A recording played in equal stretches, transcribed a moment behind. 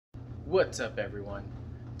What's up, everyone?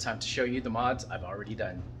 Time to show you the mods I've already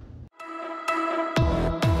done.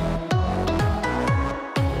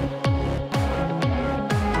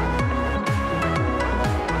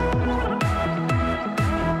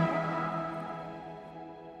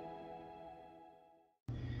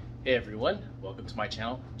 Hey everyone, welcome to my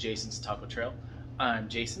channel, Jason's Tacoma Trail. I'm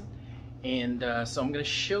Jason, and so I'm going to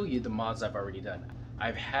show you the mods I've already done.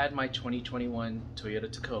 I've had my 2021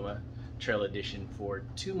 Toyota Tacoma Trail Edition for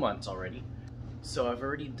 2 months already, so I've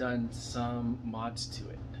already done some mods to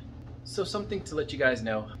it. So something to let you guys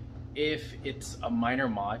know, if it's a minor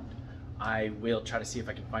mod, I will try to see if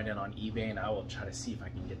I can find it on eBay, and I will try to see if I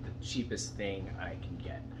can get the cheapest thing I can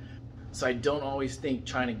get. So I don't always think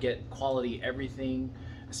trying to get quality everything,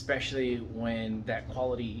 especially when that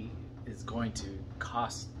quality is going to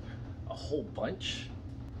cost a whole bunch.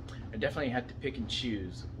 I definitely had to pick and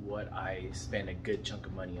choose what I spend a good chunk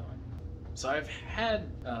of money on. So I've had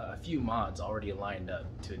a few mods already lined up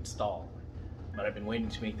to install, but I've been waiting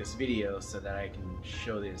to make this video so that I can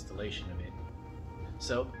show the installation of it.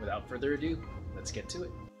 So without further ado, let's get to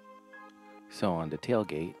it. So on the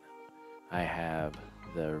tailgate, I have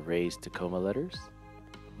the raised Tacoma letters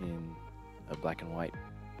in a black and white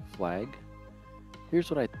flag. Here's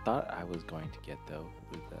what I thought I was going to get though,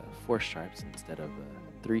 with 4 stripes instead of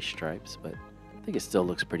 3 stripes, but I think it still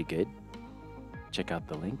looks pretty good. Check out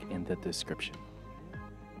the link in the description.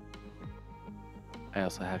 I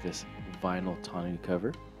also have this vinyl tonneau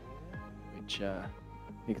cover, which I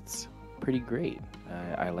think it's pretty great.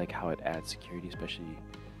 I like how it adds security, especially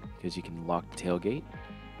because you can lock the tailgate,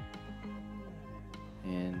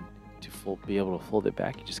 and to be able to fold it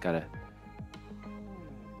back, you just gotta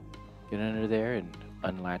get under there and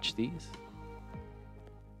unlatch these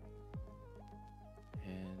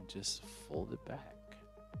and just fold it back.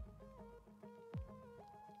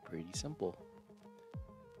 Pretty simple.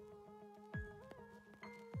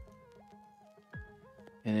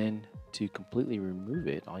 And then to completely remove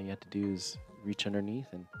it, all you have to do is reach underneath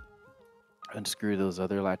and unscrew those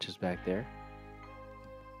other latches back there,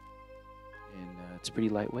 and it's pretty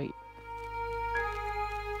lightweight.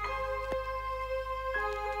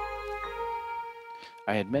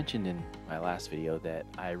 I had mentioned in my last video that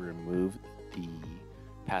I removed the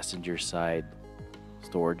passenger side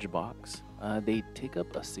storage box. They take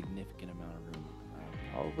up a significant amount of room.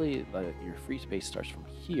 Probably your free space starts from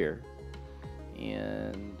here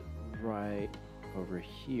and right over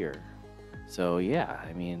here. So yeah,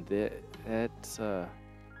 I mean that's a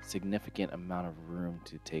significant amount of room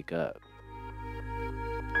to take up.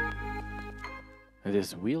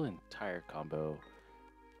 This wheel and tire combo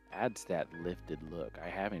adds that lifted look. I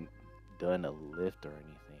haven't done a lift or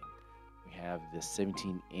anything. We have the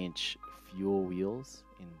 17-inch fuel wheels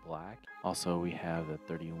in black. Also, we have the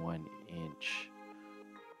 31-inch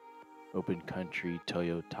open country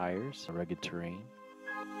Toyo tires, rugged terrain.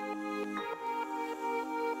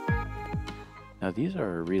 Now these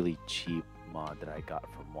are a really cheap mod that I got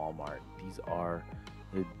from Walmart. These are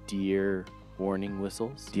the deer warning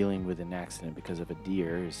whistles. Dealing with an accident because of a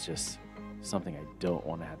deer is just something I don't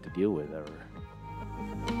want to have to deal with ever.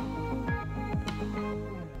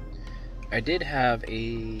 I did have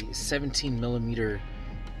a 17mm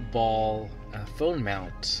ball phone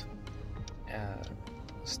mount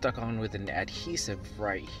stuck on with an adhesive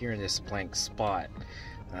right here in this blank spot,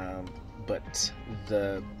 but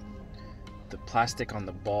the plastic on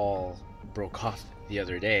the ball broke off the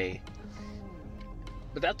other day.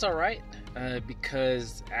 But that's alright,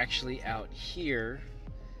 because actually out here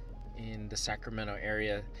in the Sacramento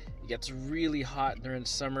area, it gets really hot during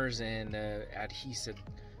summers, and adhesive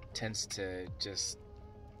tends to just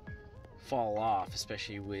fall off,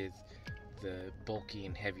 especially with the bulky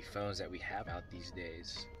and heavy phones that we have out these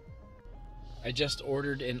days. I just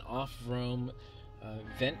ordered an off-roam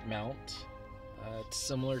vent mount. It's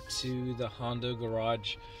similar to the Honda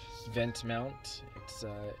Garage vent mount.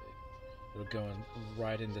 It'll go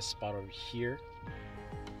right in this spot over here.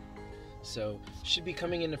 So should be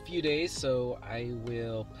coming in a few days, so I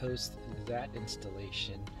will post that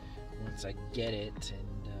installation once I get it. And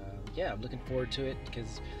yeah, I'm looking forward to it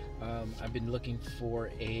because I've been looking for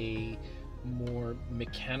a more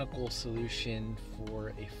mechanical solution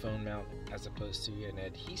for a phone mount as opposed to an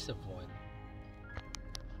adhesive one.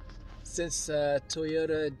 Since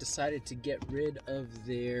Toyota decided to get rid of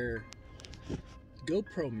their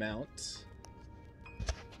GoPro mount,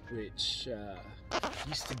 which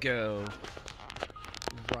used to go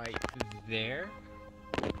right there,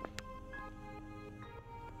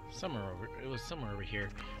 it was somewhere over here.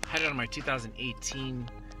 I had it on my 2018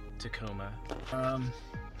 Tacoma.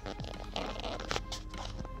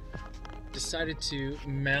 decided to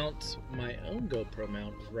mount my own GoPro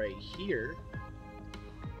mount right here.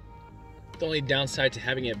 The only downside to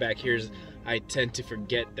having it back here is I tend to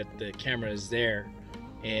forget that the camera is there,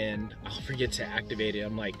 and I'll forget to activate it.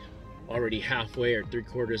 I'm like already halfway or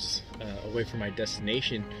 3/4 away from my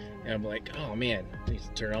destination, and I'm like, oh man, I need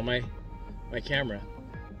to turn on my camera.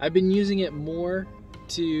 I've been using it more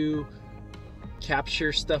to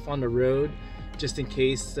capture stuff on the road, just in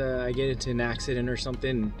case I get into an accident or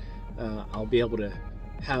something. I'll be able to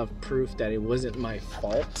have proof that it wasn't my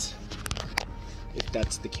fault, if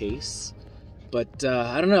that's the case. But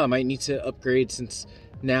I don't know, I might need to upgrade, since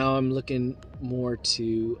now I'm looking more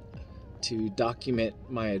to document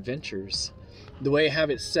my adventures. The way I have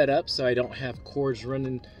it set up, so I don't have cords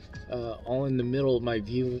running all in the middle of my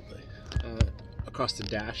view across the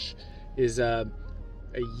dash, is I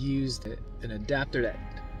used an adapter that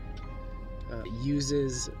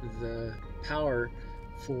uses the power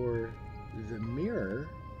for the mirror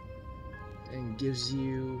and gives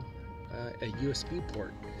you a USB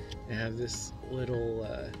port. I have this little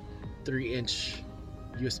 3-inch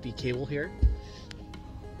USB cable here.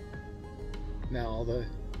 Now all the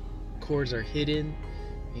cords are hidden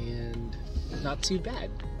and not too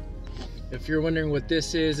bad. If you're wondering what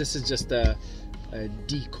this is just a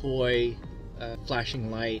decoy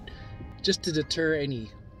flashing light, just to deter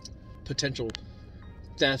any potential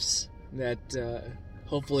thefts that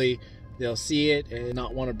hopefully they'll see it and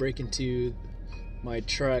not want to break into my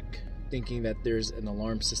truck thinking that there's an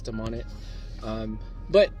alarm system on it.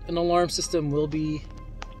 But an alarm system will be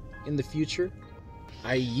in the future.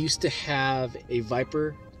 I used to have a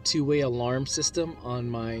Viper 2-way alarm system on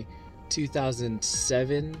my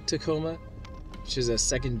 2007 Tacoma, which is a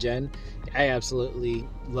 2nd gen. I absolutely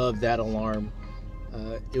love that alarm.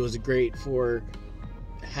 It was great for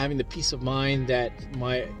having the peace of mind that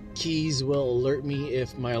my keys will alert me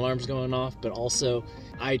if my alarm's going off, but also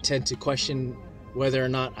I tend to question whether or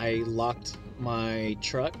not I locked my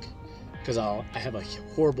truck, because I have a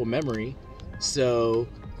horrible memory. So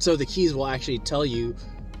the keys will actually tell you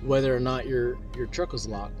whether or not your truck was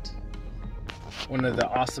locked. One of the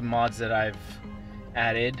awesome mods that I've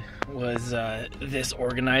added was this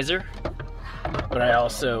organizer, but I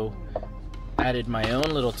also added my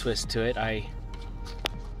own little twist to it. I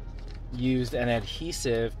used an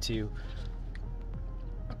adhesive to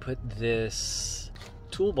put this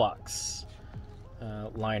toolbox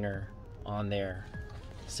liner on there,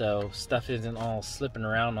 so stuff isn't all slipping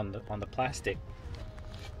around on the plastic.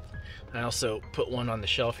 I also put one on the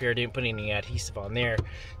shelf here. I didn't put any adhesive on there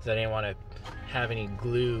because I didn't want to have any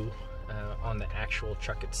glue on the actual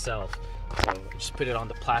truck itself. So I just put it on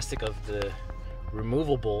the plastic of the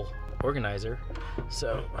removable organizer,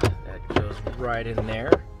 so that goes right in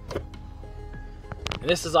there. And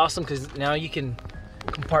this is awesome because now you can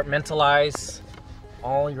compartmentalize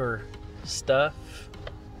all your stuff.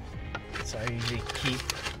 So I usually keep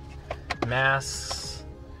masks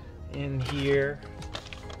in here,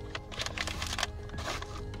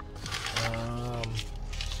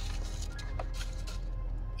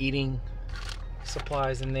 eating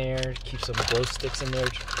supplies in there, keep some glow sticks in there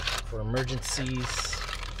for emergencies.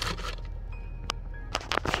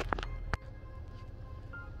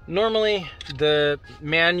 Normally the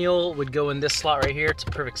manual would go in this slot right here. It's a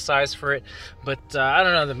perfect size for it, but I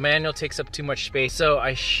don't know, the manual takes up too much space. So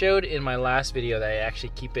I showed in my last video that I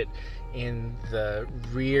actually keep it in the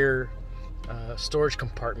rear storage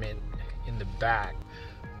compartment in the back.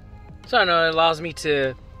 So I don't know, it allows me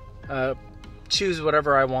to choose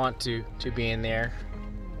whatever I want to be in there,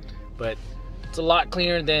 but it's a lot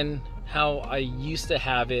cleaner than how I used to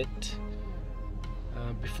have it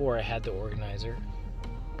before I had the organizer.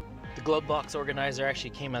 The glove box organizer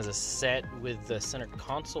actually came as a set with the center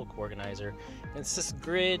console organizer. And it's this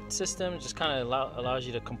grid system, just kind of allows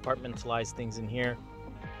you to compartmentalize things in here.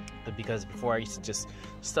 But because before I used to just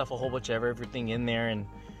stuff a whole bunch of everything in there, and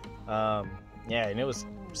yeah, and it was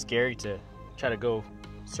scary to try to go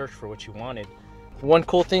search for what you wanted. One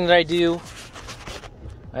cool thing that I do,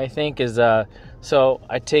 I think, is so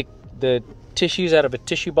I take the tissues out of a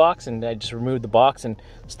tissue box and I just remove the box and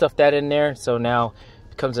stuff that in there. So now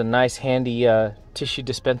it becomes a nice handy tissue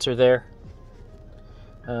dispenser there.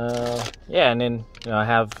 Yeah, and then I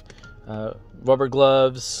have rubber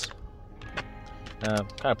gloves. Kind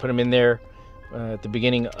of put them in there at the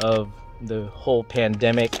beginning of the whole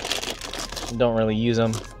pandemic. Don't really use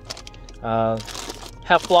them.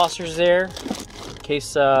 Have flossers there in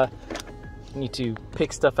case I need to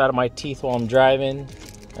pick stuff out of my teeth while I'm driving.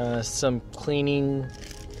 Some cleaning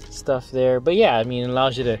stuff there. But yeah, I mean, it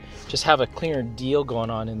allows you to just have a cleaner deal going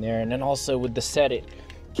on in there. And then also with the set, it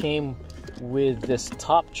came with this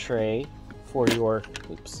top tray for your,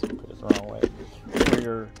 oops, put it the wrong way, for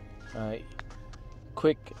your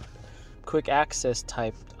quick access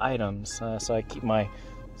type items. So I keep my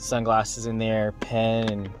sunglasses in there,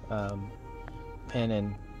 pen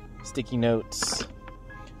and sticky notes,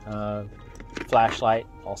 flashlight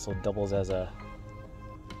also doubles as a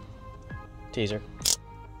taser,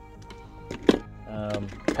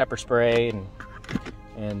 pepper spray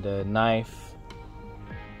and a knife.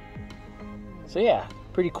 So yeah,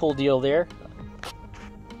 pretty cool deal there.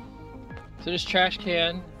 So this trash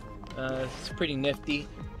can, it's pretty nifty.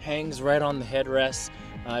 Hangs right on the headrest.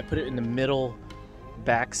 I put it in the middle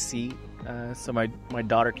back seat so my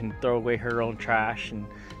daughter can throw away her own trash and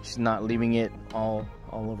she's not leaving it all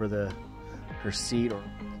over her seat. Or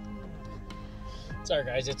sorry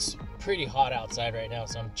guys, it's pretty hot outside right now,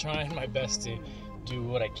 so I'm trying my best to do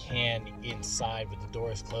what I can inside with the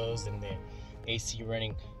doors closed and the AC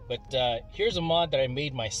running. But here's a mod that I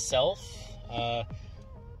made myself.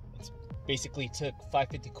 It's basically took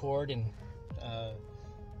 550 cord and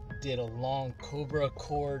did a long Cobra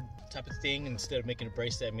cord type of thing. Instead of making a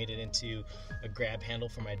bracelet, I made it into a grab handle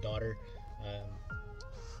for my daughter.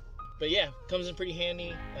 But yeah, comes in pretty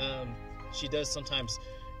handy. She does sometimes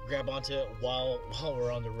grab onto it while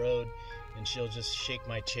we're on the road, and she'll just shake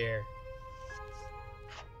my chair.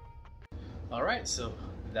 Alright, so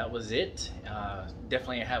that was it.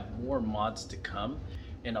 Definitely I have more mods to come,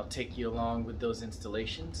 and I'll take you along with those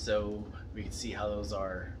installations so we can see how those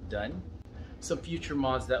are done. Some future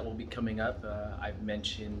mods that will be coming up, I've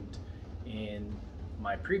mentioned in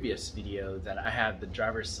my previous video that I have the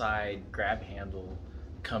driver's side grab handle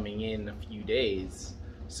coming in a few days,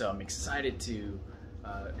 so I'm excited to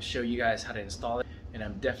show you guys how to install it, and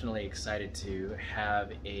I'm definitely excited to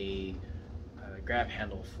have a grab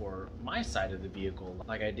handle for my side of the vehicle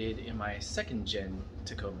like I did in my second gen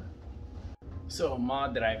Tacoma. So a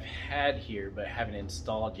mod that I've had here but haven't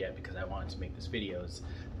installed yet because I wanted to make this video is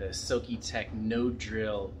the Soki Tech no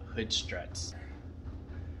drill hood struts.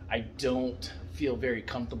 I don't feel very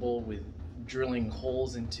comfortable with drilling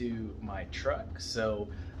holes into my truck, so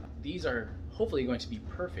these are hopefully going to be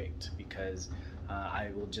perfect because I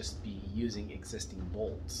will just be using existing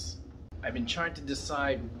bolts. I've been trying to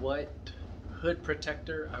decide what hood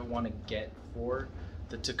protector I want to get for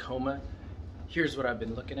the Tacoma. Here's what I've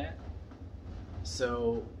been looking at.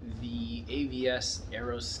 So the AVS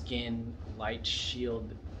Aeroskin Light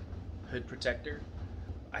Shield hood protector,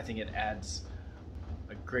 I think it adds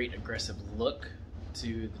a great aggressive look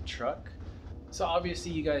to the truck. So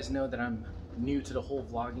obviously you guys know that I'm new to the whole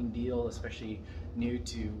vlogging deal, especially new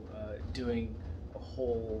to doing a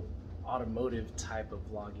whole automotive type of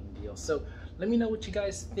vlogging deal. So let me know what you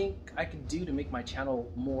guys think I could do to make my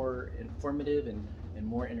channel more informative and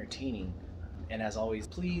more entertaining. And as always,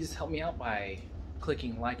 please help me out by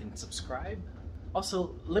clicking like and subscribe.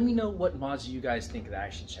 Also, let me know what mods you guys think that I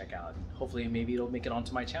should check out. Hopefully maybe it'll make it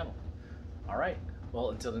onto my channel. Alright, well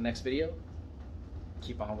until the next video,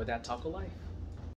 keep on with that taco life.